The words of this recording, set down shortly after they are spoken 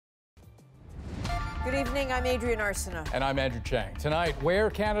Good evening, I'm Adrian Arsenault. And I'm Andrew Chang. Tonight,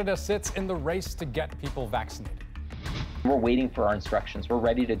 where Canada sits in the race to get people vaccinated. We're waiting for our instructions. We're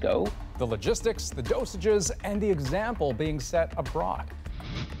ready to go. The logistics, the dosages, and the example being set abroad.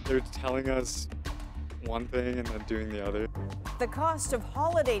 They're telling us one thing and then doing the other. The cost of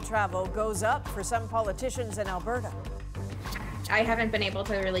holiday travel goes up for some politicians in Alberta. I haven't been able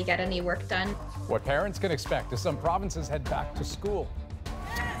to really get any work done. What parents can expect as some provinces head back to school.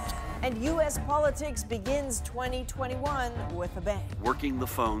 And U.S. politics begins 2021 with a bang. Working the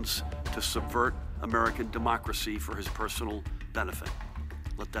phones to subvert American democracy for his personal benefit.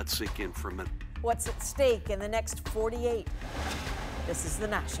 Let that sink in for a minute. What's at stake in the next 48? This is The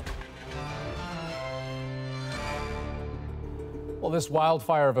National. Well, this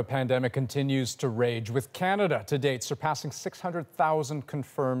wildfire of a pandemic continues to rage, with Canada to date surpassing 600,000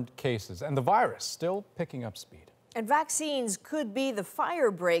 confirmed cases, and the virus still picking up speed. And vaccines could be the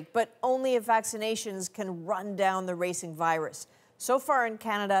fire break, but only if vaccinations can run down the racing virus. So far in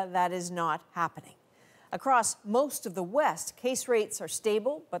Canada, that is not happening. Across most of the West, case rates are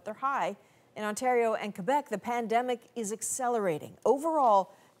stable, but they're high. In Ontario and Quebec, the pandemic is accelerating.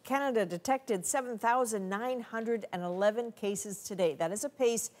 Overall, Canada detected 7,911 cases today. That is a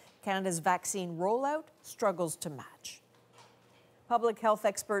pace Canada's vaccine rollout struggles to match. Public health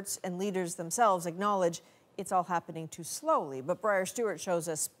experts and leaders themselves acknowledge it's all happening too slowly, but Briar Stewart shows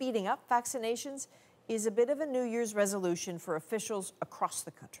us speeding up vaccinations is a bit of a New Year's resolution for officials across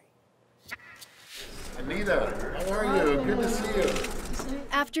the country. Anita, how are you? Good to see you.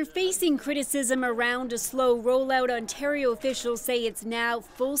 After facing criticism around a slow rollout, Ontario officials say it's now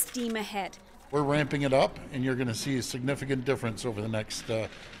full steam ahead. We're ramping it up, and you're going to see a significant difference over the next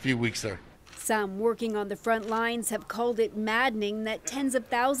few weeks there. Some working on the front lines have called it maddening that tens of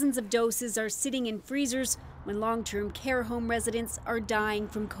thousands of doses are sitting in freezers when long-term care home residents are dying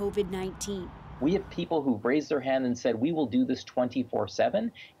from COVID-19. We have people who've raised their hand and said, we will do this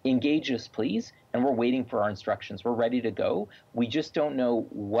 24/7. Engage us, please. And we're waiting for our instructions. We're ready to go. We just don't know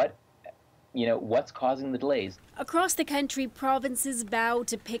what's causing the delays. Across the country, provinces vow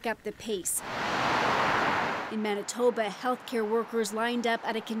to pick up the pace. In Manitoba, healthcare workers lined up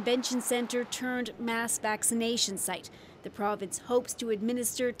at a convention center turned mass vaccination site. The province hopes to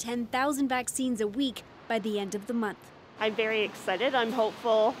administer 10,000 vaccines a week by the end of the month. I'm very excited. I'm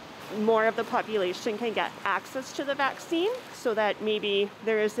hopeful more of the population can get access to the vaccine so that maybe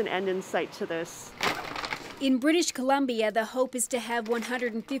there is an end in sight to this. In British Columbia, the hope is to have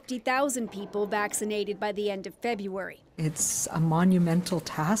 150,000 people vaccinated by the end of February. It's a monumental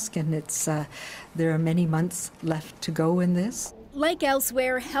task, and there are many months left to go in this. Like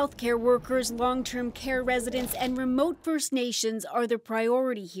elsewhere, healthcare workers, long-term care residents, and remote First Nations are the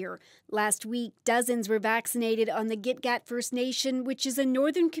priority here. Last week, dozens were vaccinated on the Gitgat First Nation, which is a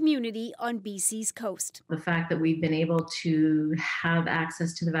northern community on BC's coast. The fact that we've been able to have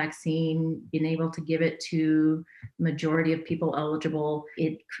access to the vaccine, been able to give it to the majority of people eligible,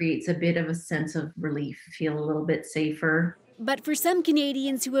 it creates a bit of a sense of relief, feel a little bit safer. But for some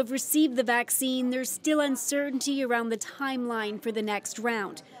Canadians who have received the vaccine, there's still uncertainty around the timeline for the next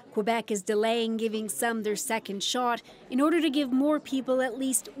round. Quebec is delaying giving some their second shot in order to give more people at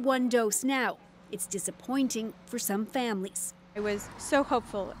least one dose now. It's disappointing for some families. I was so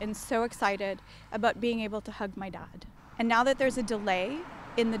hopeful and so excited about being able to hug my dad. And now that there's a delay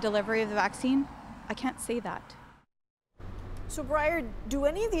in the delivery of the vaccine, I can't say that. So, Briar, do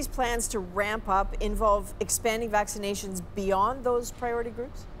any of these plans to ramp up involve expanding vaccinations beyond those priority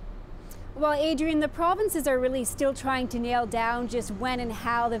groups? Well, Adrian, the provinces are really still trying to nail down just when and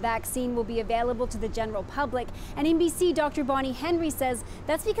how the vaccine will be available to the general public. And in BC, Dr. Bonnie Henry says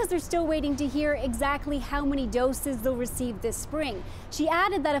that's because they're still waiting to hear exactly how many doses they'll receive this spring. She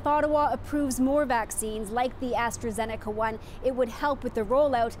added that if Ottawa approves more vaccines, like the AstraZeneca one, it would help with the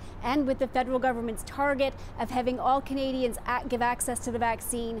rollout and with the federal government's target of having all Canadians give access to the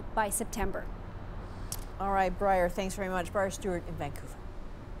vaccine by September. All right, Briar, thanks very much. Briar Stewart in Vancouver.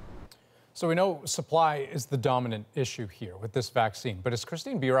 So we know supply is the dominant issue here with this vaccine, but as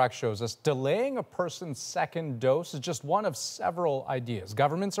Christine Burak shows us, delaying a person's second dose is just one of several ideas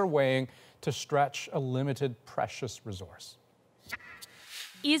governments are weighing to stretch a limited, precious resource.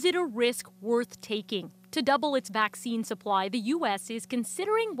 Is it a risk worth taking? To double its vaccine supply, the U.S. is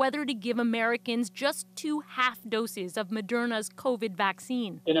considering whether to give Americans just 2 half doses of Moderna's COVID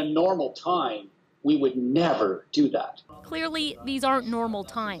vaccine. In a normal time, we would never do that. Clearly, these aren't normal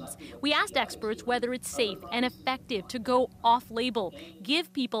times. We asked experts whether it's safe and effective to go off-label,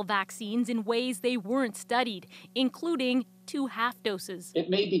 give people vaccines in ways they weren't studied, including 2 half doses. It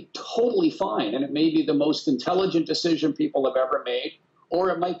may be totally fine, and it may be the most intelligent decision people have ever made, or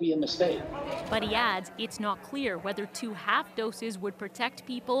it might be a mistake. But he adds it's not clear whether 2 half doses would protect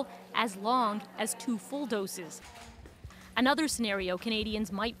people as long as 2 full doses. Another scenario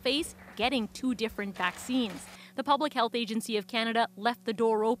Canadians might face, getting 2 different vaccines. The Public Health Agency of Canada left the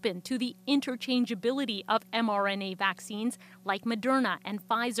door open to the interchangeability of mRNA vaccines like Moderna and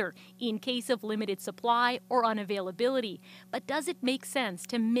Pfizer in case of limited supply or unavailability. But does it make sense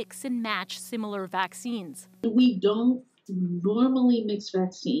to mix and match similar vaccines? We don't normally mix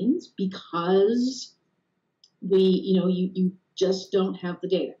vaccines because you just don't have the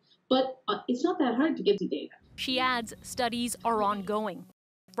data. But it's not that hard to get the data. She adds studies are ongoing.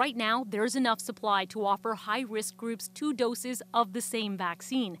 Right now, there's enough supply to offer high-risk groups 2 doses of the same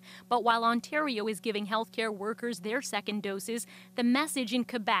vaccine. But while Ontario is giving healthcare workers their second doses, the message in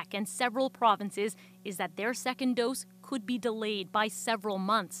Quebec and several provinces is that their second dose could be delayed by several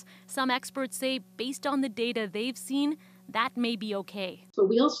months. Some experts say, based on the data they've seen, that may be okay. But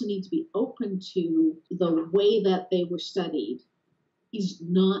we also need to be open to the way that they were studied is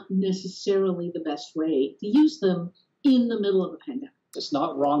not necessarily the best way to use them in the middle of a pandemic. It's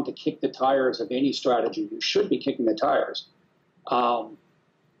not wrong to kick the tires of any strategy. You should be kicking the tires.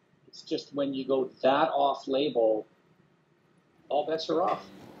 It's just when you go that off-label, all bets are off.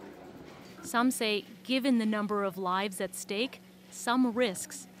 Some say, given the number of lives at stake, some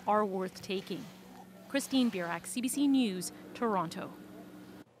risks are worth taking. Christine Burak, CBC News, Toronto.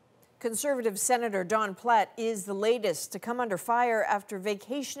 Conservative Senator Don Plett is the latest to come under fire after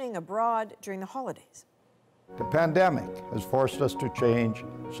vacationing abroad during the holidays. The pandemic has forced us to change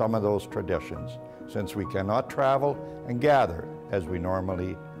some of those traditions, since we cannot travel and gather as we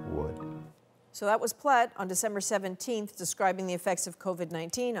normally would. So that was Plett on December 17th, describing the effects of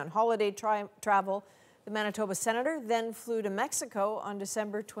COVID-19 on holiday travel. The Manitoba senator then flew to Mexico on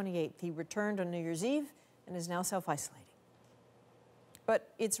December 28th. He returned on New Year's Eve and is now self-isolating.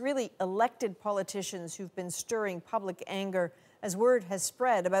 But it's really elected politicians who've been stirring public anger as word has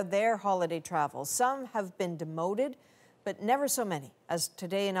spread about their holiday travel. Some have been demoted, but never so many as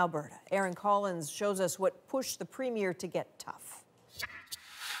today in Alberta. Aaron Collins shows us what pushed the Premier to get tough.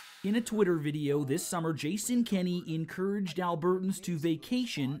 In a Twitter video this summer, Jason Kenney encouraged Albertans to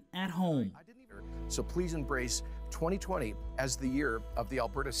vacation at home. So please embrace 2020 as the year of the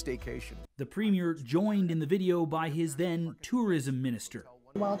Alberta staycation. The Premier joined in the video by his then tourism minister.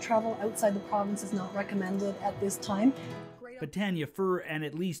 While travel outside the province is not recommended at this time. But Tanya Furr and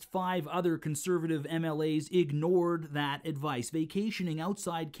at least 5 other Conservative MLAs ignored that advice, vacationing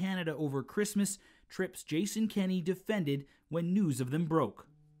outside Canada over Christmas, trips Jason Kenney defended when news of them broke.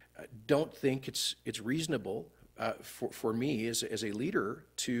 Don't think it's reasonable for me as a leader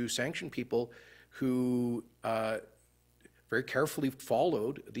to sanction people who very carefully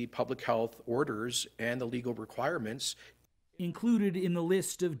followed the public health orders and the legal requirements. Included in the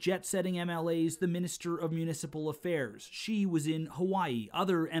list of jet-setting MLAs, the Minister of Municipal Affairs. She was in Hawaii.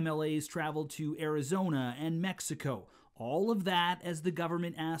 Other MLAs traveled to Arizona and Mexico. All of that as the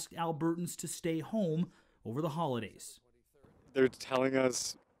government asked Albertans to stay home over the holidays. They're telling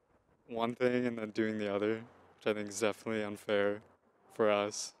us one thing and then doing the other, which I think is definitely unfair for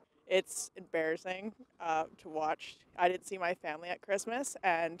us. It's embarrassing to watch. I didn't see my family at Christmas,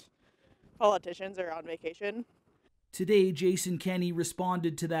 and politicians are on vacation. Today, Jason Kenney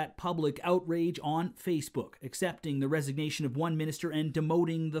responded to that public outrage on Facebook, accepting the resignation of one minister and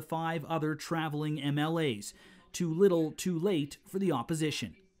demoting the 5 other traveling MLAs. Too little, too late for the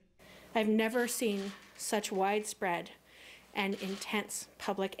opposition. I've never seen such widespread and intense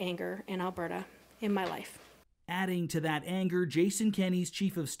public anger in Alberta in my life. Adding to that anger, Jason Kenney's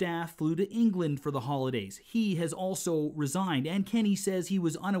chief of staff flew to England for the holidays. He has also resigned, and Kenney says he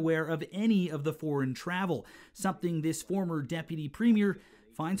was unaware of any of the foreign travel, something this former deputy premier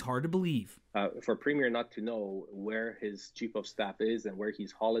finds hard to believe. For a premier not to know where his chief of staff is and where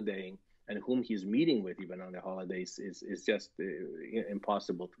he's holidaying and whom he's meeting with even on the holidays is just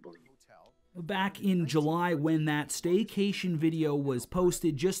impossible to believe. Back in July, when that staycation video was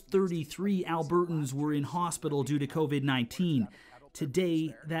posted, just 33 Albertans were in hospital due to COVID-19.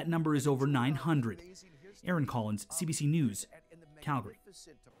 Today, that number is over 900. Aaron Collins, CBC News, Calgary.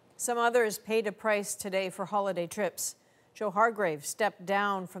 Some others paid a price today for holiday trips. Joe Hargrave stepped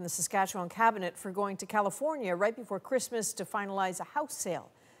down from the Saskatchewan cabinet for going to California right before Christmas to finalize a house sale.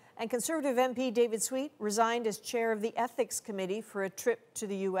 And Conservative MP David Sweet resigned as chair of the Ethics Committee for a trip to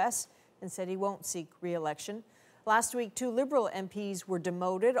the U.S. and said he won't seek re-election. Last week, 2 Liberal MPs were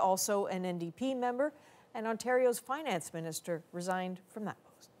demoted, also an NDP member, and Ontario's finance minister resigned from that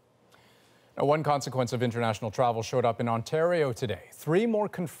post. Now, one consequence of international travel showed up in Ontario today. 3 more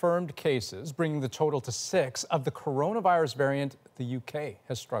confirmed cases, bringing the total to 6 of the coronavirus variant the UK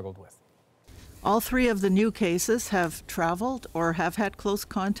has struggled with. All 3 of the new cases have traveled or have had close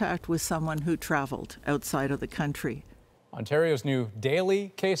contact with someone who traveled outside of the country. Ontario's new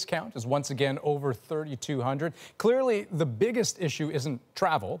daily case count is once again over 3,200. Clearly, the biggest issue isn't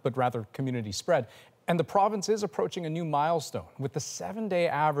travel, but rather community spread. And the province is approaching a new milestone, with the 7-day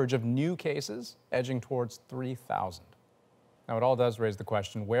average of new cases edging towards 3,000. Now, it all does raise the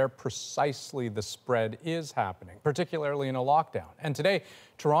question where precisely the spread is happening, particularly in a lockdown. And today,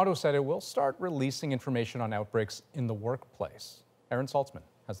 Toronto said it will start releasing information on outbreaks in the workplace. Aaron Saltzman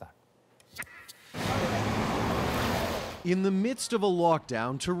has that. In the midst of a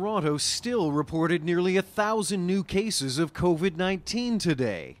lockdown, Toronto still reported nearly 1,000 new cases of COVID-19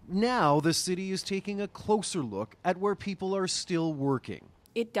 today. Now the city is taking a closer look at where people are still working.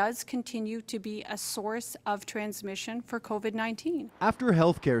 It does continue to be a source of transmission for COVID-19. After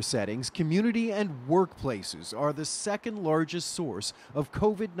healthcare settings, community and workplaces are the second largest source of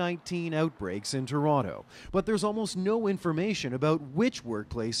COVID-19 outbreaks in Toronto. But there's almost no information about which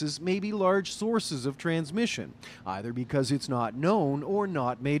workplaces may be large sources of transmission, either because it's not known or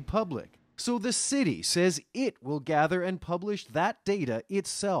not made public. So the city says it will gather and publish that data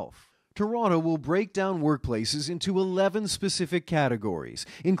itself. Toronto will break down workplaces into 11 specific categories,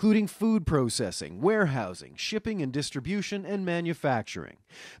 including food processing, warehousing, shipping and distribution, and manufacturing.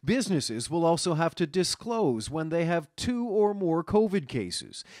 Businesses will also have to disclose when they have 2 or more COVID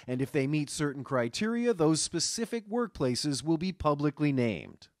cases, and if they meet certain criteria, those specific workplaces will be publicly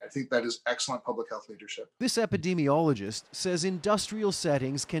named. I think that is excellent public health leadership. This epidemiologist says industrial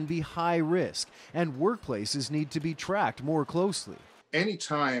settings can be high risk, and workplaces need to be tracked more closely.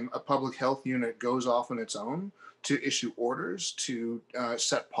 Anytime a public health unit goes off on its own to issue orders, to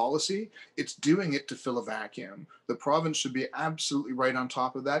set policy, it's doing it to fill a vacuum. The province should be absolutely right on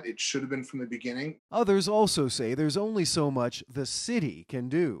top of that. It should have been from the beginning. Others also say there's only so much the city can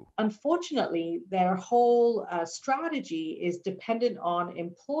do. Unfortunately, their whole strategy is dependent on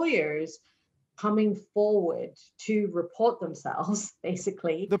employers coming forward to report themselves,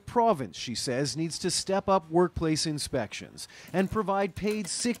 basically. The province, she says, needs to step up workplace inspections and provide paid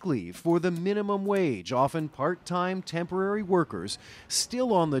sick leave for the minimum wage, often part-time temporary workers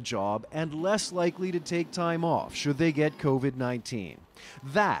still on the job and less likely to take time off should they get COVID-19.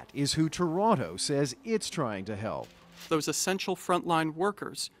 That is who Toronto says it's trying to help. Those essential frontline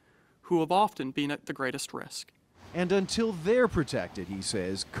workers who have often been at the greatest risk. And until they're protected, he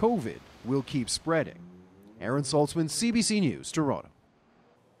says, COVID will keep spreading. Aaron Saltzman, CBC News, Toronto.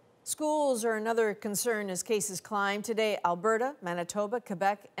 Schools are another concern as cases climb. Today, Alberta, Manitoba,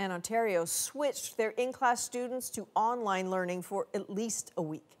 Quebec, and Ontario switched their in-class students to online learning for at least a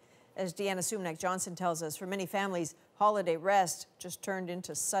week. As Deanna Sumnak-Johnson tells us, for many families, holiday rest just turned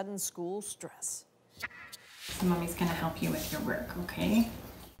into sudden school stress. Mommy's going to help you with your work, okay?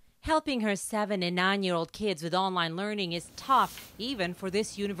 Helping her 7- and 9-year-old kids with online learning is tough, even for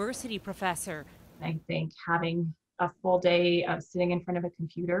this university professor. I think having a full day of sitting in front of a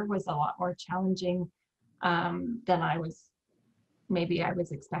computer was a lot more challenging than I was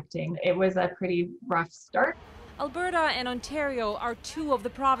expecting. It was a pretty rough start. Alberta and Ontario are 2 of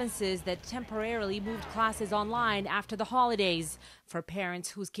the provinces that temporarily moved classes online after the holidays. For parents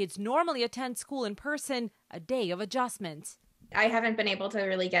whose kids normally attend school in person, a day of adjustment. I haven't been able to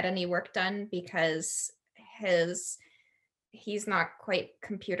really get any work done because he's not quite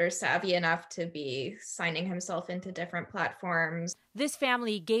computer savvy enough to be signing himself into different platforms. This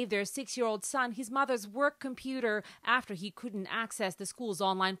family gave their 6-year-old son his mother's work computer after he couldn't access the school's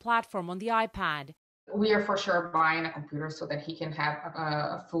online platform on the iPad. We are for sure buying a computer so that he can have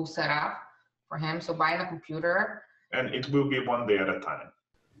a full setup for him. So buying a computer. And it will be one day at a time.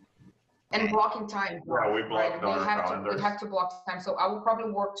 And blocking time. Yeah, we blocked our calendars. We have to block time, so I will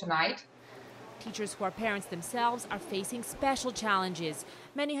probably work tonight. Teachers who are parents themselves are facing special challenges.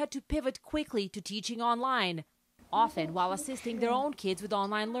 Many had to pivot quickly to teaching online, often while assisting their own kids with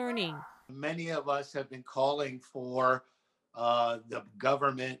online learning. Many of us have been calling for the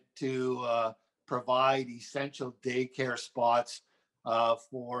government to provide essential daycare spots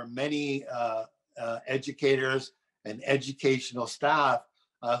for many educators and educational staff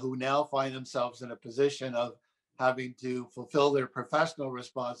who now find themselves in a position of having to fulfill their professional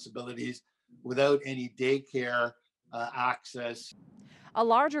responsibilities without any daycare access. A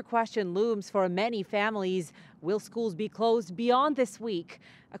larger question looms for many families. Will schools be closed beyond this week?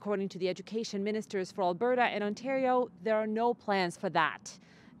 According to the education ministers for Alberta and Ontario, there are no plans for that.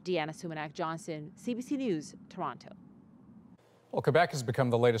 Deanna Sumnak-Johnson, CBC News, Toronto. Well, Quebec has become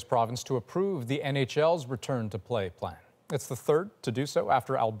the latest province to approve the NHL's return to play plan. It's the third to do so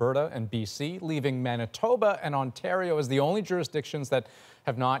after Alberta and BC, leaving Manitoba and Ontario as the only jurisdictions that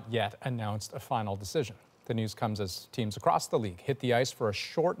have not yet announced a final decision. The news comes as teams across the league hit the ice for a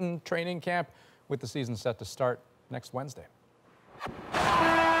shortened training camp, with the season set to start next Wednesday. And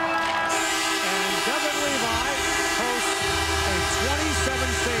Devin Levi posts a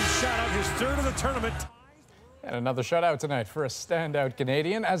 27-save shutout, his third of the tournament. And another shutout tonight for a standout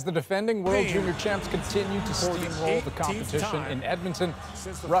Canadian as the defending World Junior champs continue to steamroll the competition in Edmonton.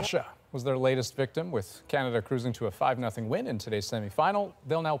 Russia was their latest victim, with Canada cruising to a 5-0 win in today's semifinal.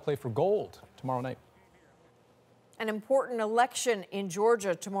 They'll now play for gold tomorrow night. An important election in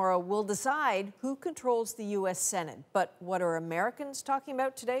Georgia tomorrow will decide who controls the U.S. Senate. But what are Americans talking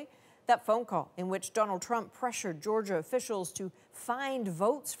about today? That phone call in which Donald Trump pressured Georgia officials to find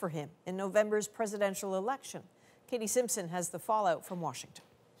votes for him in November's presidential election. Katie Simpson has the fallout from Washington.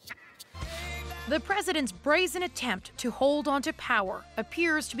 The president's brazen attempt to hold on to power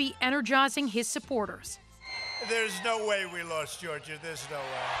appears to be energizing his supporters. There's no way we lost Georgia. There's no way.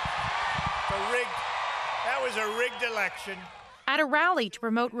 That was a rigged election. At a rally to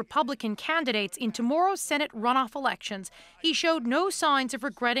promote Republican candidates in tomorrow's Senate runoff elections, he showed no signs of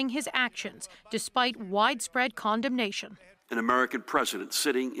regretting his actions, despite widespread condemnation. An American president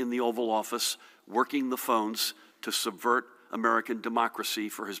sitting in the Oval Office, working the phones to subvert American democracy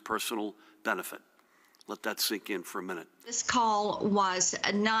for his personal benefit. Let that sink in for a minute. This call was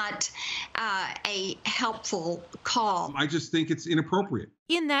not a helpful call. I just think it's inappropriate.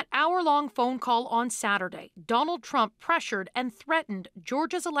 In that hour-long phone call on Saturday, Donald Trump pressured and threatened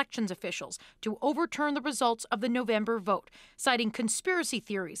Georgia's elections officials to overturn the results of the November vote, citing conspiracy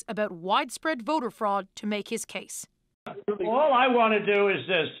theories about widespread voter fraud to make his case. All I want to do is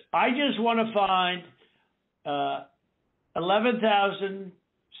this. I just want to find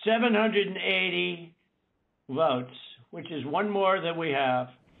 11,780 votes, which is one more than we have.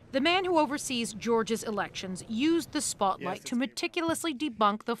 The man who oversees Georgia's elections used the spotlight to meticulously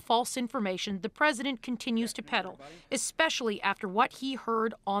debunk the false information the president continues to peddle, especially after what he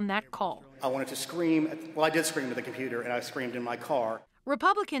heard on that call. I wanted to scream. Well, I did scream at the computer, and I screamed in my car.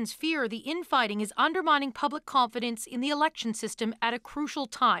 Republicans fear the infighting is undermining public confidence in the election system at a crucial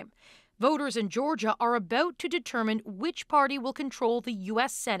time. Voters in Georgia are about to determine which party will control the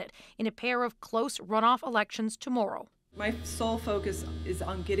U.S. Senate in a pair of close runoff elections tomorrow. My sole focus is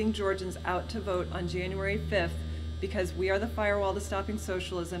on getting Georgians out to vote on January 5th because we are the firewall to stopping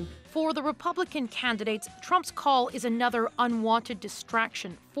socialism. For the Republican candidates, Trump's call is another unwanted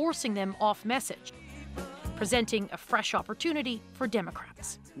distraction, forcing them off message, presenting a fresh opportunity for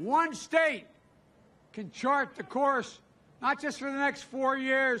Democrats. One state can chart the course, not just for the next 4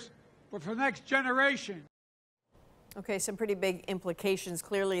 years, but for the next generation. Okay, some pretty big implications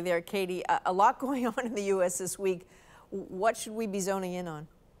clearly there, Katie. A lot going on in the U.S. this week. What should we be zoning in on?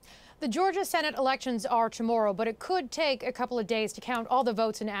 The Georgia Senate elections are tomorrow, but it could take a couple of days to count all the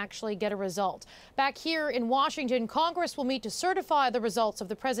votes and actually get a result. Back here in Washington, Congress will meet to certify the results of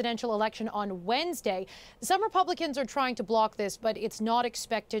the presidential election on Wednesday. Some Republicans are trying to block this, but it's not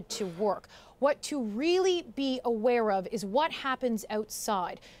expected to work. What to really be aware of is what happens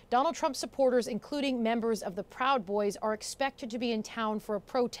outside. Donald Trump supporters, including members of the Proud Boys, are expected to be in town for a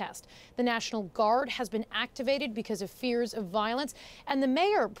protest. The National Guard has been activated because of fears of violence, and the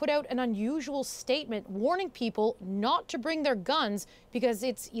mayor put out an unusual statement warning people not to bring their guns because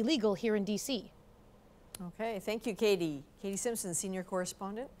it's illegal here in D.C. Okay, thank you, Katie. Katie Simpson, senior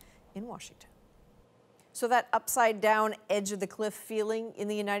correspondent in Washington. So that upside-down, edge-of-the-cliff feeling in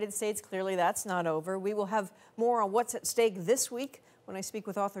the United States, clearly that's not over. We will have more on what's at stake this week when I speak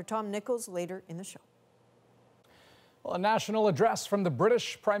with author Tom Nichols later in the show. Well, a national address from the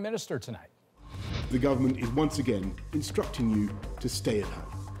British Prime Minister tonight. The government is once again instructing you to stay at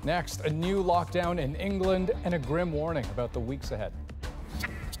home. Next, a new lockdown in England and a grim warning about the weeks ahead.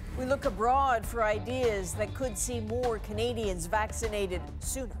 We look abroad for ideas that could see more Canadians vaccinated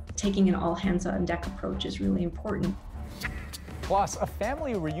sooner. Taking an all-hands-on-deck approach is really important. Plus, a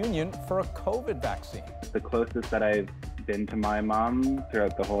family reunion for a COVID vaccine. The closest that I've been to my mom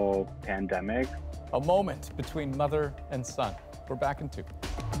throughout the whole pandemic. A moment between mother and son. We're back in 2.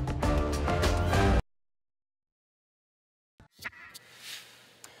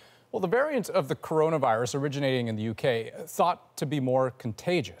 Well, the variant of the coronavirus originating in the UK, thought to be more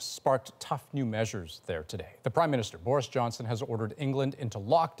contagious, sparked tough new measures there today. The Prime Minister, Boris Johnson, has ordered England into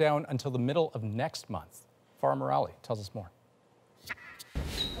lockdown until the middle of next month. Farah Morali tells us more.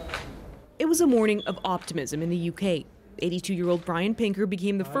 It was a morning of optimism in the UK. 82-year-old Brian Pinker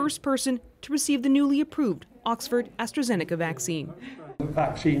became the first person to receive the newly approved Oxford AstraZeneca vaccine. The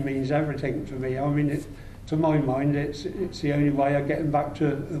vaccine means everything for me. I mean, to my mind, it's the only way of getting back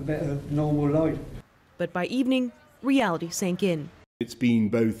to a bit of normal life. But by evening, reality sank in. It's been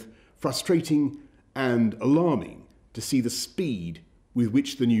both frustrating and alarming to see the speed with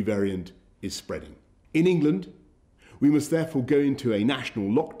which the new variant is spreading. In England, we must therefore go into a national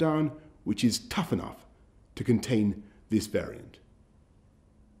lockdown which is tough enough to contain this variant.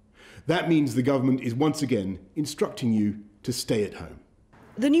 That means the government is once again instructing you to stay at home.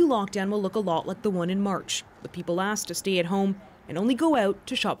 The new lockdown will look a lot like the one in March, with people asked to stay at home and only go out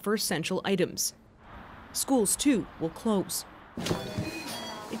to shop for essential items. Schools, too, will close.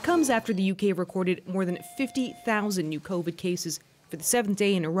 It comes after the UK recorded more than 50,000 new COVID cases for the 7th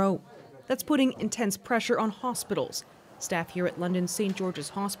day in a row. That's putting intense pressure on hospitals. Staff here at London's St. George's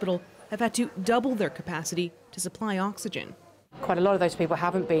Hospital have had to double their capacity to supply oxygen. Quite a lot of those people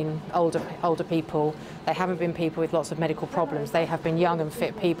haven't been older people. They haven't been people with lots of medical problems. They have been young and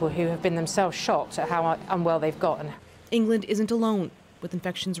fit people who have been themselves shocked at how unwell they've gotten. England isn't alone. With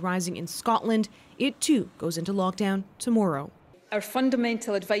infections rising in Scotland, it too goes into lockdown tomorrow. Our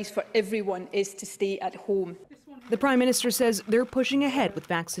fundamental advice for everyone is to stay at home. The Prime Minister says they're pushing ahead with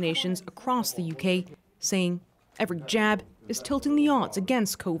vaccinations across the UK, saying every jab is tilting the odds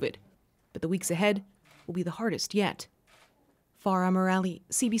against COVID. But the weeks ahead will be the hardest yet. Farah Morali,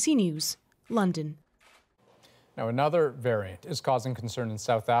 CBC News, London. Now, another variant is causing concern in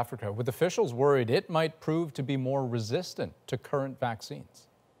South Africa, with officials worried it might prove to be more resistant to current vaccines.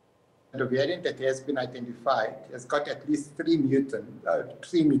 The variant that has been identified has got at least three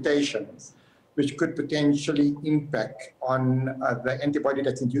mutations, which could potentially impact on the antibody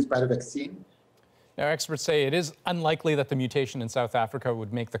that's induced by the vaccine. Now, experts say it is unlikely that the mutation in South Africa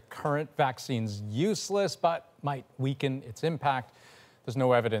would make the current vaccines useless, but might weaken its impact. There's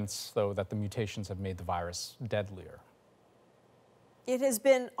no evidence, though, that the mutations have made the virus deadlier. It has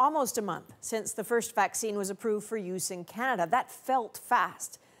been almost a month since the first vaccine was approved for use in Canada. That felt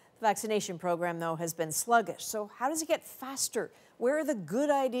fast. The vaccination program, though, has been sluggish. So how does it get faster? Where are the good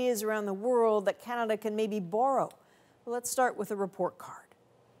ideas around the world that Canada can maybe borrow? Well, let's start with a report card.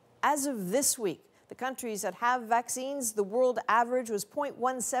 As of this week, the countries that have vaccines, the world average was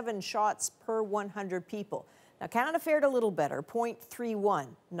 0.17 shots per 100 people. Now, Canada fared a little better, 0.31.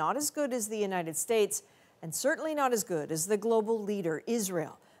 Not as good as the United States, and certainly not as good as the global leader,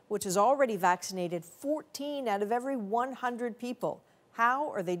 Israel, which has already vaccinated 14 out of every 100 people.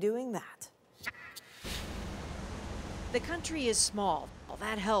 How are they doing that? The country is small. Well,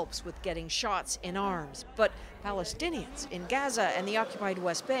 that helps with getting shots in arms. But Palestinians in Gaza and the occupied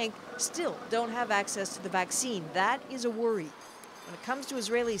West Bank still don't have access to the vaccine. That is a worry. When it comes to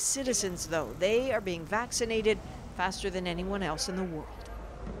Israeli citizens, though, they are being vaccinated faster than anyone else in the world.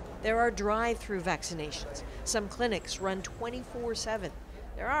 There are drive-through vaccinations. Some clinics run 24/7.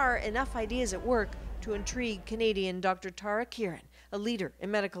 There are enough ideas at work to intrigue Canadian Dr. Tara Kieran, a leader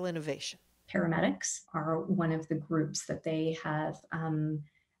in medical innovation. Paramedics are one of the groups that they have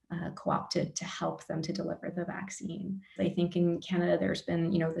co-opted to help them to deliver the vaccine. I think in Canada, there's been,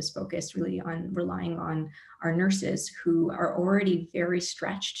 this focus really on relying on our nurses who are already very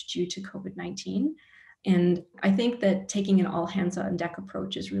stretched due to COVID-19. And I think that taking an all hands on deck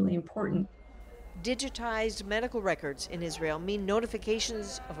approach is really important. Digitized medical records in Israel mean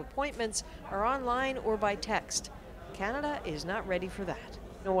notifications of appointments are online or by text. Canada is not ready for that.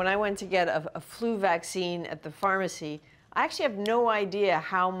 When I went to get a flu vaccine at the pharmacy, I actually have no idea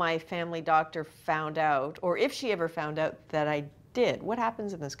how my family doctor found out, or if she ever found out that I did. What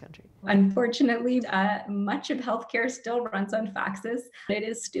happens in this country? Unfortunately, much of healthcare still runs on faxes. It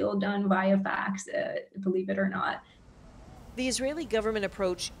is still done via fax, believe it or not. The Israeli government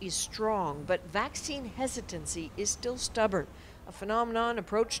approach is strong, but vaccine hesitancy is still stubborn, a phenomenon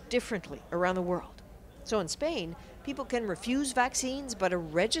approached differently around the world. So in Spain, people can refuse vaccines, but a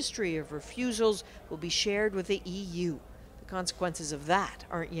registry of refusals will be shared with the EU. The consequences of that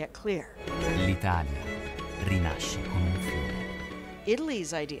aren't yet clear. L'Italia rinasce con un fiore.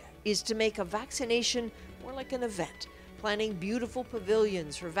 Italy's idea is to make a vaccination more like an event, planning beautiful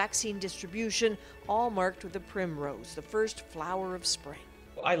pavilions for vaccine distribution, all marked with a primrose, the first flower of spring.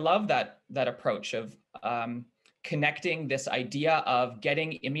 I love that approach of connecting this idea of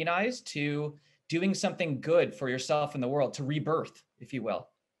getting immunized to doing something good for yourself and the world, to rebirth, if you will,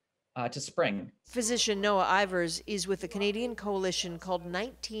 to spring. Physician Noah Ivers is with a Canadian coalition called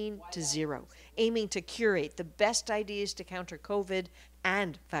 19-0, aiming to curate the best ideas to counter COVID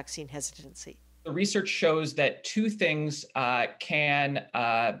and vaccine hesitancy. The research shows that two things can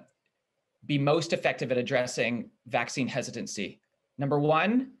be most effective at addressing vaccine hesitancy. Number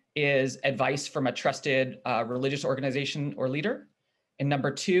one is advice from a trusted religious organization or leader. And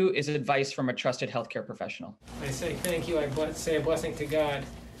number 2 is advice from a trusted healthcare professional. I say thank you, I say a blessing to God.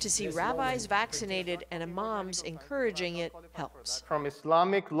 To see rabbis vaccinated and imams encouraging it helps. From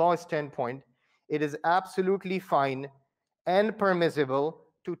Islamic law standpoint, it is absolutely fine and permissible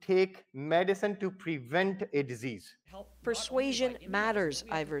to take medicine to prevent a disease. Persuasion matters,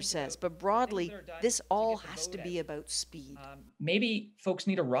 Ivor says, but broadly, this all has to be about speed. Maybe folks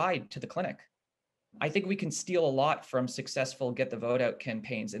need a ride to the clinic. I think we can steal a lot from successful Get the Vote Out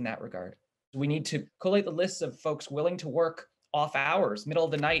campaigns in that regard. We need to collate the lists of folks willing to work off hours, middle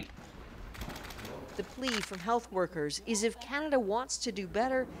of the night. The plea from health workers is if Canada wants to do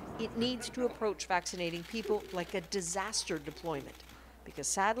better, it needs to approach vaccinating people like a disaster deployment, because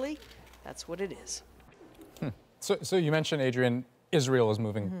sadly, that's what it is. So you mentioned, Adrian, Israel is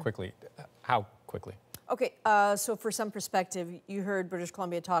moving quickly. How quickly? Okay, so for some perspective, you heard British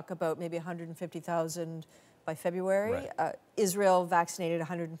Columbia talk about maybe 150,000 by February. Right. Israel vaccinated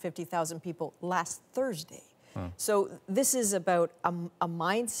 150,000 people last Thursday. So this is about a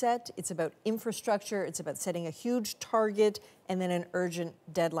mindset, it's about infrastructure, it's about setting a huge target and then an urgent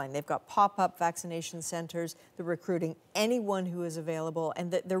deadline. They've got pop-up vaccination centers, they're recruiting anyone who is available,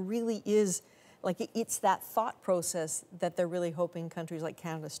 and there really is, like, it's that thought process that they're really hoping countries like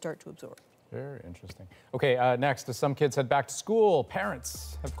Canada start to absorb. Very interesting. Okay, next, as some kids head back to school,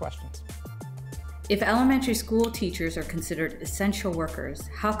 parents have questions. If elementary school teachers are considered essential workers,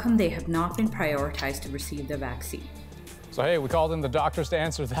 how come they have not been prioritized to receive the vaccine? So hey, we called in the doctors to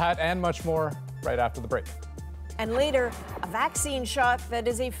answer that and much more right after the break. And later, a vaccine shot that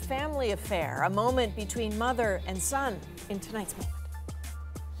is a family affair, a moment between mother and son in tonight's Moment.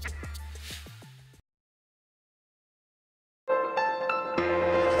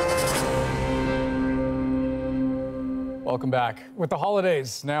 Welcome back. With the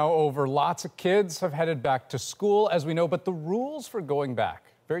holidays now over, lots of kids have headed back to school, as we know, but the rules for going back,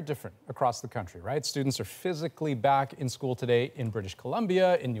 very different across the country, right? Students are physically back in school today in British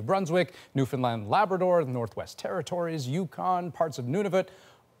Columbia, in New Brunswick, Newfoundland, Labrador, the Northwest Territories, Yukon, parts of Nunavut,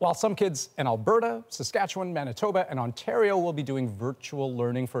 while some kids in Alberta, Saskatchewan, Manitoba, and Ontario will be doing virtual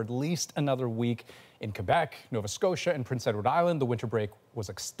learning for at least another week. In Quebec, Nova Scotia, and Prince Edward Island, the winter break was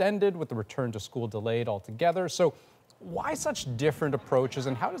extended with the return to school delayed altogether. So why such different approaches,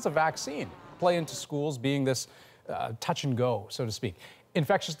 and how does a vaccine play into schools being this touch and go, so to speak?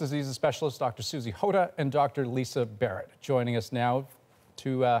 Infectious diseases specialist Dr. Susie Hoda and Dr. Lisa Barrett joining us now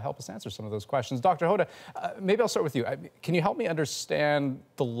to help us answer some of those questions. Dr. Hoda, maybe I'll start with you. Can you help me understand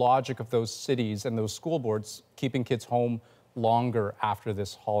the logic of those cities and those school boards keeping kids home longer after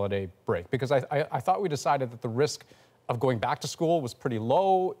this holiday break? Because I thought we decided that the risk of going back to school was pretty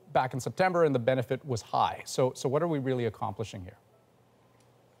low back in September and the benefit was high. So what are we really accomplishing here?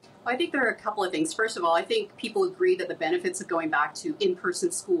 I think there are a couple of things. First of all, I think people agree that the benefits of going back to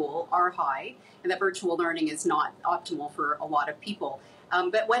in-person school are high and that virtual learning is not optimal for a lot of people.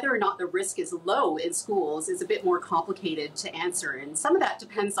 But whether or not the risk is low in schools is a bit more complicated to answer. And some of that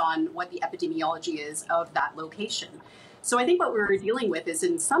depends on what the epidemiology is of that location. So I think what we're dealing with is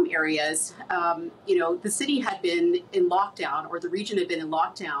in some areas, the city had been in lockdown or the region had been in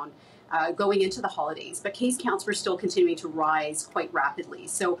lockdown going into the holidays, but case counts were still continuing to rise quite rapidly.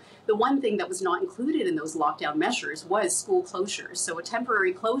 So the one thing that was not included in those lockdown measures was school closures. So a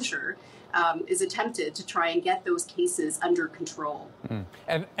temporary closure is attempted to try and get those cases under control.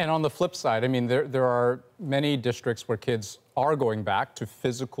 And on the flip side, I mean, there are many districts where kids are going back to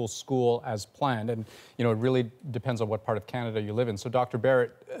physical school as planned. And, it really depends on what part of Canada you live in. So, Dr.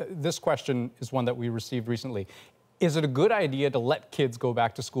 Barrett, this question is one that we received recently. Is it a good idea to let kids go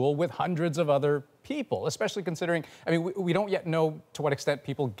back to school with hundreds of other people, especially considering, I mean, we don't yet know to what extent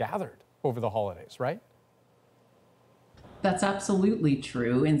people gathered over the holidays, right? That's absolutely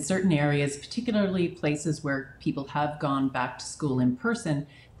true. In certain areas, particularly places where people have gone back to school in person,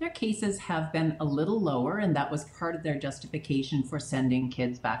 their cases have been a little lower, and that was part of their justification for sending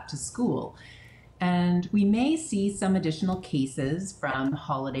kids back to school. And we may see some additional cases from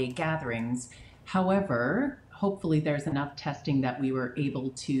holiday gatherings. However, hopefully there's enough testing that we were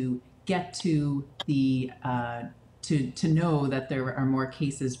able to get to the to know that there are more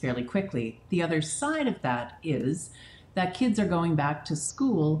cases fairly quickly. The other side of that is that kids are going back to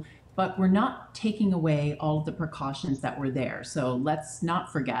school, but we're not taking away all of the precautions that were there. So let's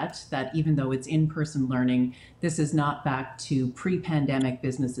not forget that even though it's in-person learning, this is not back to pre-pandemic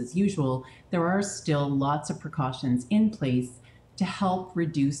business as usual. There are still lots of precautions in place to help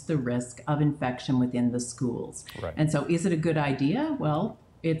reduce the risk of infection within the schools. Right. And so is it a good idea? Well,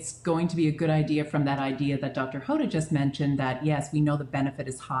 it's going to be a good idea from that idea that Dr. Hoda just mentioned that, yes, we know the benefit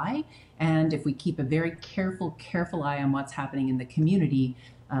is high. And if we keep a very careful eye on what's happening in the community,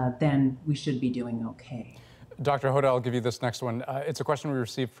 then we should be doing okay. Dr. Hoda, I'll give you this next one. It's a question we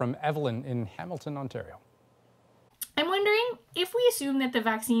received from Evelyn in Hamilton, Ontario. I'm wondering, if we assume that the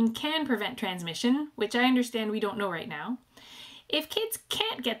vaccine can prevent transmission, which I understand we don't know right now, if kids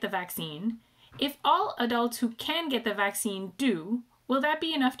can't get the vaccine, if all adults who can get the vaccine do, will that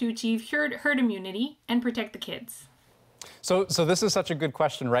be enough to achieve herd immunity and protect the kids? So this is such a good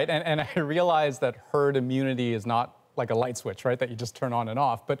question, right? And I realize that herd immunity is not like a light switch, right, that you just turn on and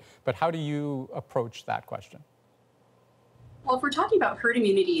off. But how do you approach that question? Well, if we're talking about herd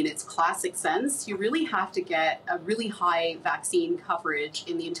immunity in its classic sense, you really have to get a really high vaccine coverage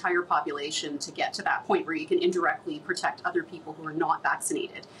in the entire population to get to that point where you can indirectly protect other people who are not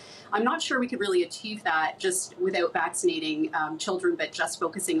vaccinated. I'm not sure we could really achieve that just without vaccinating children, but just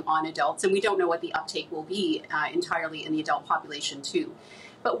focusing on adults. And we don't know what the uptake will be entirely in the adult population too.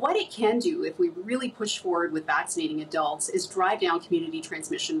 But what it can do, if we really push forward with vaccinating adults, is drive down community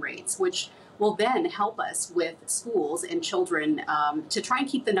transmission rates, which will then help us with schools and children to try and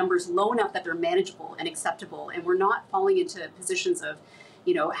keep the numbers low enough that they're manageable and acceptable. And we're not falling into positions of,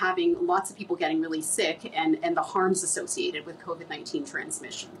 having lots of people getting really sick and the harms associated with COVID-19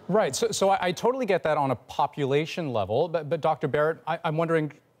 transmission. Right. So I totally get that on a population level. But Dr. Barrett, I'm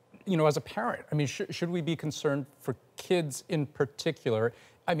wondering, as a parent, I mean, should we be concerned for kids in particular?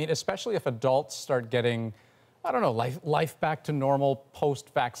 I mean, especially if adults start getting, I don't know, life back to normal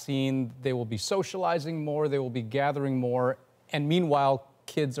post-vaccine. They will be socializing more, they will be gathering more, and meanwhile,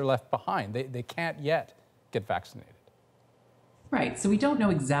 kids are left behind. They can't yet get vaccinated. Right, so we don't know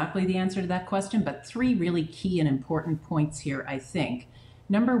exactly the answer to that question, but three really key and important points here, I think.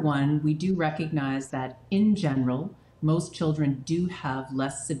 Number one, we do recognize that in general, most children do have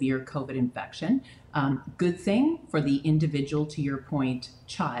less severe COVID infection. Good thing for the individual, to your point,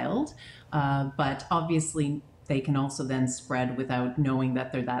 child, but obviously they can also then spread without knowing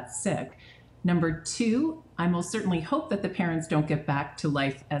that they're that sick. Number two, I most certainly hope that the parents don't get back to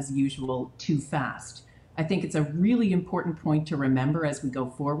life as usual too fast. I think it's a really important point to remember as we go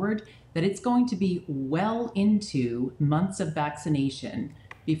forward that it's going to be well into months of vaccination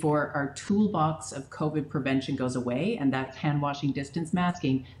before our toolbox of COVID prevention goes away, and that's hand washing, distance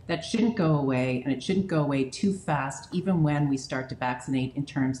masking. That shouldn't go away, and it shouldn't go away too fast, even when we start to vaccinate in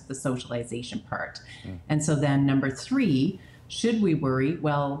terms of the socialization part. And so then number three, should we worry?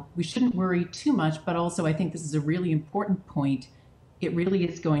 Well, we shouldn't worry too much, but also I think this is a really important point. It really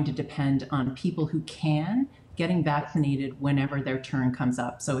is going to depend on people who can getting vaccinated whenever their turn comes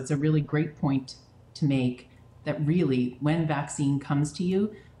up. So it's a really great point to make that really, when vaccine comes to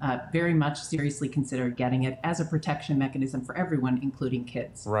you, very much seriously consider getting it as a protection mechanism for everyone, including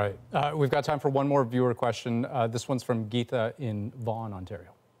kids. Right. We've got time for one more viewer question. This one's from Geeta in Vaughan, Ontario.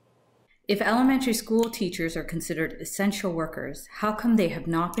 If elementary school teachers are considered essential workers, how come they have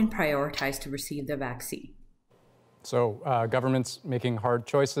not been prioritized to receive the vaccine? So government's making hard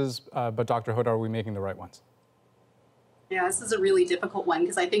choices, but Dr. Hoda, are we making the right ones? Yeah, this is a really difficult one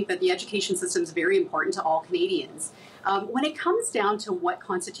because I think that the education system is very important to all Canadians. When it comes down to what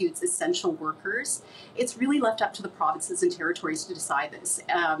constitutes essential workers, it's really left up to the provinces and territories to decide this.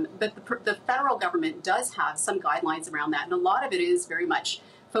 But the federal government does have some guidelines around that, and a lot of it is very much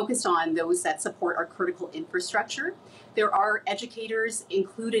focused on those that support our critical infrastructure. There are educators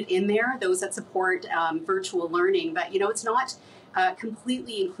included in there, those that support virtual learning, but it's not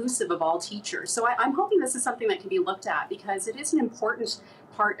completely inclusive of all teachers. So I'm hoping this is something that can be looked at because it is an important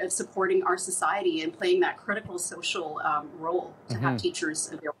part of supporting our society and playing that critical social role to have teachers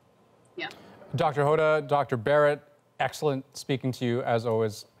available. Yeah. Dr. Hoda, Dr. Barrett, excellent speaking to you as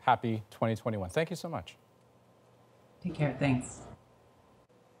always. Happy 2021. Thank you so much. Take care. Thanks.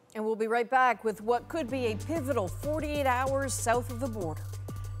 And we'll be right back with what could be a pivotal 48 hours south of the border.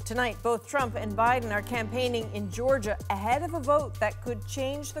 Tonight, both Trump and Biden are campaigning in Georgia ahead of a vote that could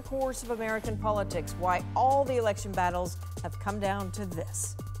change the course of American politics. Why all the election battles have come down to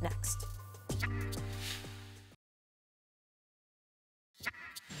this. Next.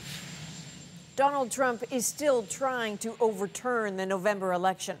 Donald Trump is still trying to overturn the November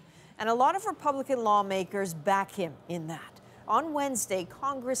election, and a lot of Republican lawmakers back him in that. On Wednesday,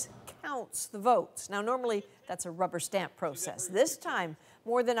 Congress counts the votes. Now, normally that's a rubber stamp process. This time,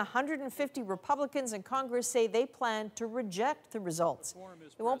 more than 150 Republicans in Congress say they plan to reject the results.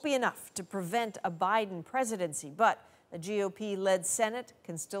 It won't be enough to prevent a Biden presidency, but the GOP-led Senate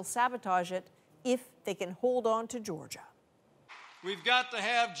can still sabotage it if they can hold on to Georgia. We've got to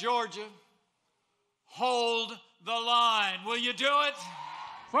have Georgia hold the line. Will you do it?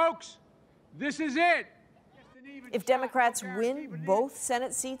 Folks, this is it. If Democrats win both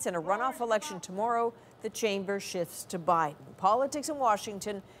Senate seats in a runoff election tomorrow, the chamber shifts to Biden. Politics in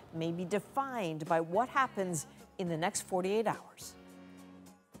Washington may be defined by what happens in the next 48 hours.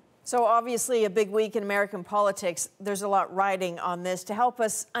 So obviously a big week in American politics. There's a lot riding on this. To help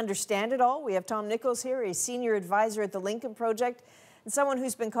us understand it all, we have Tom Nichols here, a senior advisor at the Lincoln Project, and someone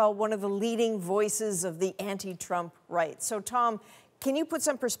who's been called one of the leading voices of the anti-Trump right. So Tom, can you put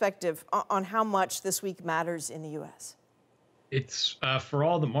some perspective on how much this week matters in the U.S.? It's for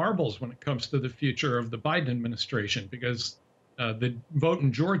all the marbles when it comes to the future of the Biden administration, because the vote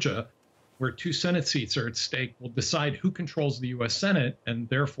in Georgia, where 2 Senate seats are at stake, will decide who controls the U.S. Senate and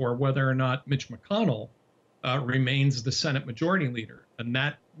therefore whether or not Mitch McConnell remains the Senate Majority Leader. And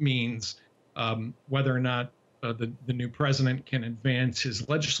that means whether or not the new president can advance his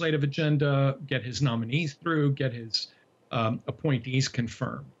legislative agenda, get his nominees through, get his appointees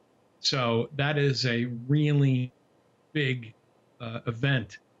confirmed. So that is a really big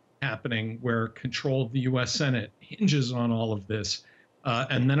event happening where control of the U.S. Senate hinges on all of this.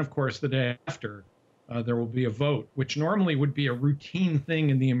 And then, of course, the day after, there will be a vote, which normally would be a routine thing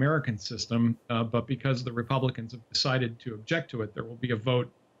in the American system. But because the Republicans have decided to object to it, there will be a vote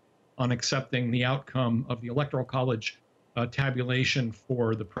on accepting the outcome of the Electoral College tabulation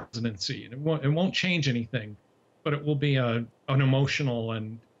for the presidency. And it won't change anything, but it will be an emotional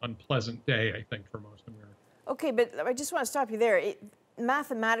and unpleasant day, I think, for most Americans. Okay, but I just want to stop you there.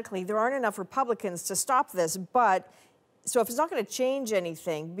 Mathematically, there aren't enough Republicans to stop this, but so if it's not going to change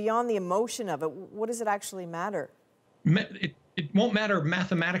anything beyond the emotion of it, what does it actually matter? It won't matter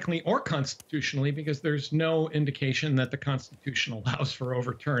mathematically or constitutionally, because there's no indication that the Constitution allows for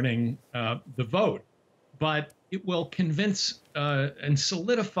overturning the vote. But it will convince and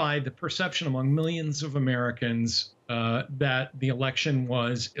solidify the perception among millions of Americans that the election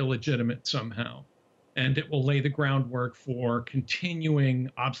was illegitimate somehow. And it will lay the groundwork for continuing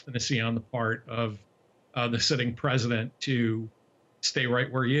obstinacy on the part of the sitting president to stay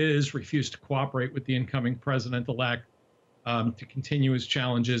right where he is, refuse to cooperate with the incoming president-elect, to continue his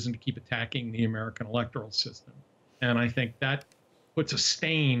challenges and to keep attacking the American electoral system. And I think that puts a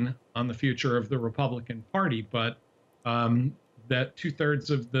stain on the future of the Republican Party, but that 2/3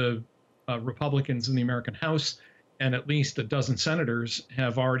 of the Republicans in the American House and at least a dozen senators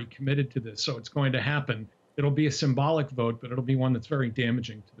have already committed to this. So it's going to happen. It'll be a symbolic vote, but it'll be one that's very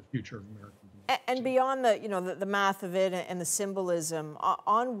damaging to the future of America. And beyond the math of it and the symbolism,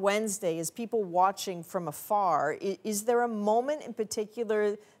 on Wednesday, as people watching from afar, is there a moment in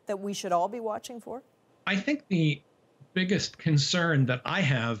particular that we should all be watching for? I think the biggest concern that I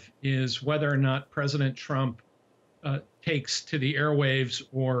have is whether or not President Trump takes to the airwaves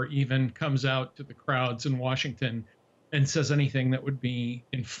or even comes out to the crowds in Washington and says anything that would be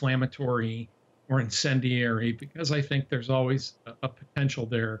inflammatory or incendiary, because I think there's always a potential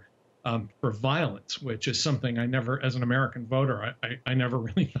there for violence, which is something I never, as an American voter, I never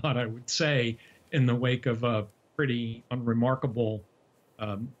really thought I would say in the wake of a pretty unremarkable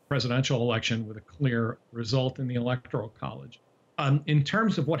presidential election with a clear result in the Electoral College. In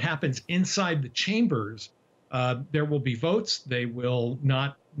terms of what happens inside the chambers, there will be votes. They will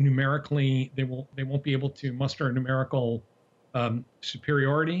not numerically, they won't be able to muster a numerical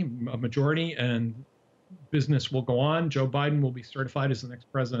superiority, a majority, and business will go on. Joe Biden will be certified as the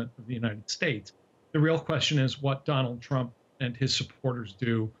next president of the United States. The real question is what Donald Trump and his supporters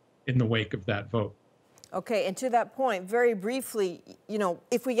do in the wake of that vote. Okay, and to that point, very briefly,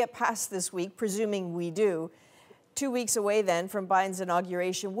 if we get past this week, presuming we do, 2 weeks away then from Biden's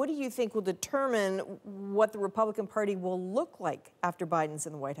inauguration, what do you think will determine what the Republican Party will look like after Biden's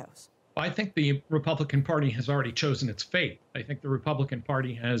in the White House? I think the Republican Party has already chosen its fate. I think the Republican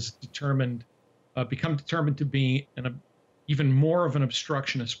Party has become determined to be even more of an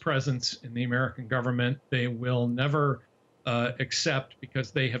obstructionist presence in the American government. They will never accept,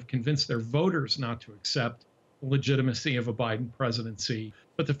 because they have convinced their voters not to accept, the legitimacy of a Biden presidency.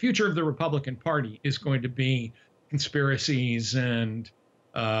 But the future of the Republican Party is going to be conspiracies and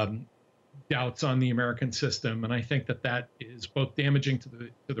doubts on the American system. And I think that is both damaging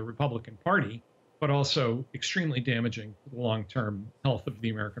to the Republican Party, but also extremely damaging to the long-term health of the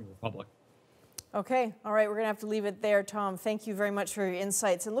American Republic. Okay. All right. We're going to have to leave it there. Tom, thank you very much for your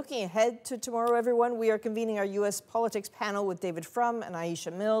insights. And looking ahead to tomorrow, everyone, we are convening our U.S. politics panel with David Frum and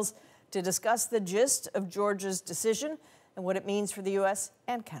Aisha Mills to discuss the gist of Georgia's decision and what it means for the U.S.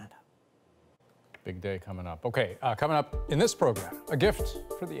 and Canada. Big day coming up. Okay, coming up in this program, a gift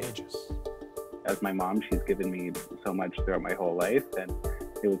for the ages. As my mom, she's given me so much throughout my whole life, and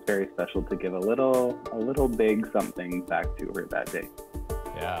it was very special to give a little big something back to her that day.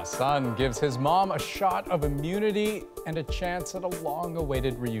 Yeah, son gives his mom a shot of immunity and a chance at a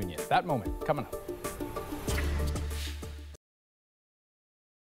long-awaited reunion. That moment coming up.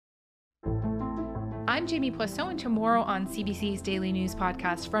 I'm Jamie Poisson, and tomorrow on CBC's daily news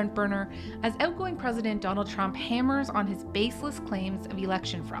podcast Front Burner, as outgoing President Donald Trump hammers on his baseless claims of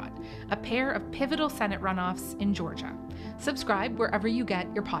election fraud, a pair of pivotal Senate runoffs in Georgia. Subscribe wherever you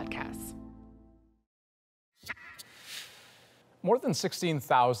get your podcasts. More than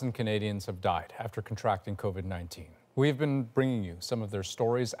 16,000 Canadians have died after contracting COVID-19. We've been bringing you some of their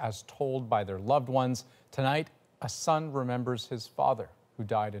stories as told by their loved ones. Tonight, a son remembers his father, who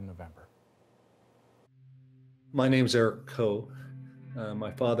died in November. My name's Eric Coe.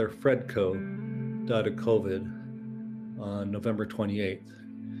 My father, Fred Coe, died of COVID on November 28th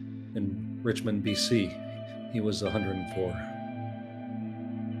in Richmond, BC. He was 104.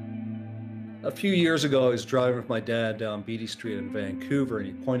 A few years ago, I was driving with my dad down Beatty Street in Vancouver, and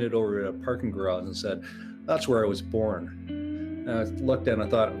he pointed over at a parking garage and said, "That's where I was born." And I looked at it and I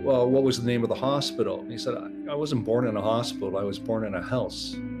thought, well, what was the name of the hospital? And he said, I wasn't born in a hospital, I was born in a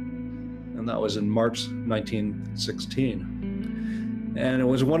house. And that was in March 1916. And it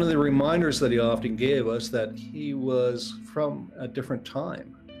was one of the reminders that he often gave us that he was from a different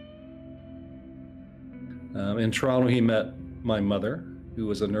time. In Toronto, he met my mother, who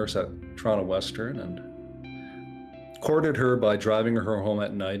was a nurse at Toronto Western, and courted her by driving her home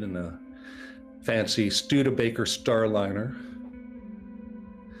at night in a fancy Studebaker Starliner.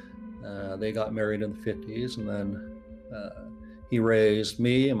 They got married in the 50s, and then he raised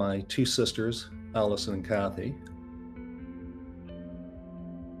me and my two sisters, Allison and Kathy.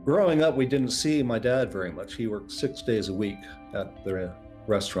 Growing up, we didn't see my dad very much. He worked 6 days a week at the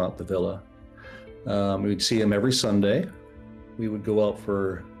restaurant, the Villa. We'd see him every Sunday. We would go out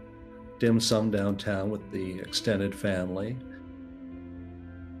for dim sum downtown with the extended family.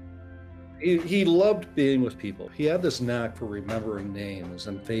 He loved being with people. He had this knack for remembering names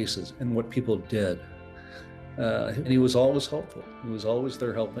and faces and what people did. And he was always helpful. He was always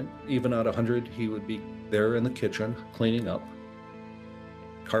there helping. Even at 100, he would be there in the kitchen, cleaning up,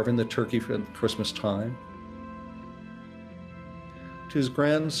 carving the turkey for Christmas time. To his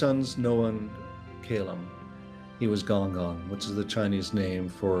grandsons, Noah and Caleb, he was Gong Gong, which is the Chinese name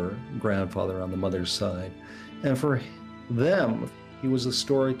for grandfather on the mother's side. And for them, he was a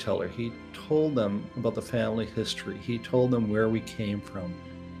storyteller. He told them about the family history. He told them where we came from.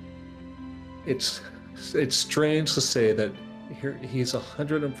 It's strange to say that he's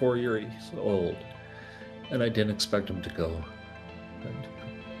 104 years old, and I didn't expect him to go.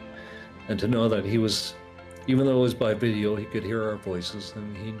 And to know that he was, even though it was by video, he could hear our voices,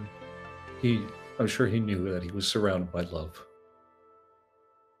 and I'm sure he knew that he was surrounded by love.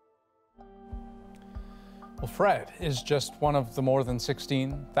 Well, Fred is just one of the more than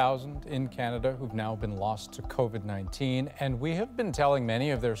 16,000 in Canada who've now been lost to COVID-19, and we have been telling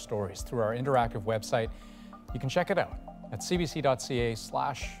many of their stories through our interactive website. You can check it out at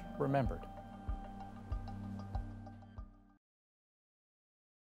cbc.ca/remembered.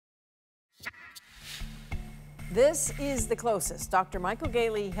 This is the closest Dr. Michael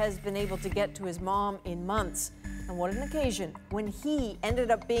Gailey has been able to get to his mom in months. And what an occasion when he ended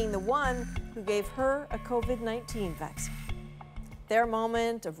up being the one who gave her a COVID-19 vaccine. Their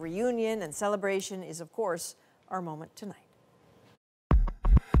moment of reunion and celebration is, of course, our moment tonight.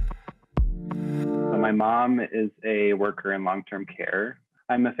 My mom is a worker in long-term care.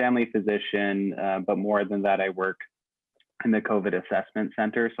 I'm a family physician, but more than that, I work in the COVID assessment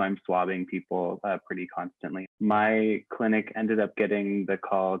center, so I'm swabbing people pretty constantly. My clinic ended up getting the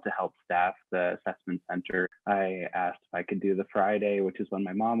call to help staff the assessment center. I asked if I could do the Friday, which is when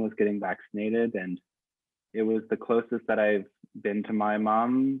my mom was getting vaccinated, and it was the closest that I've been to my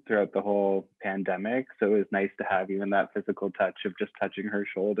mom throughout the whole pandemic. So it was nice to have even that physical touch of just touching her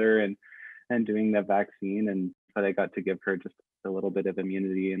shoulder and doing the vaccine, and but I got to give her just a little bit of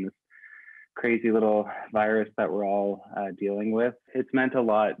immunity in this crazy little virus that we're all dealing with. It's meant a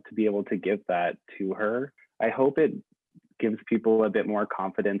lot to be able to give that to her. I hope it gives people a bit more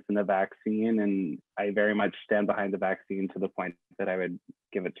confidence in the vaccine, and I very much stand behind the vaccine to the point that I would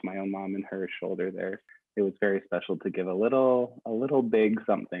give it to my own mom and her shoulder there. It was very special to give a little big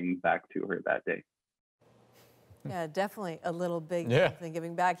something back to her that day. Yeah, definitely a little big Yeah. something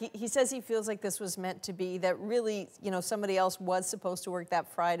giving back. He says he feels like this was meant to be, that really, somebody else was supposed to work that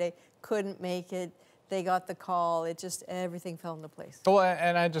Friday, couldn't make it. They got the call. It just, everything fell into place. Well,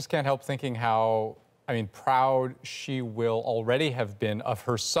 and I just can't help thinking how, proud she will already have been of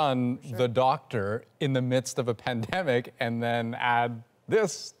her son, the doctor, in the midst of a pandemic, and then add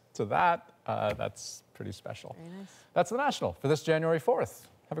this to that. That's pretty special. Very nice. That's The National for this January 4th.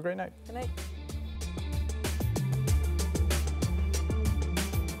 Have a great night. Good night.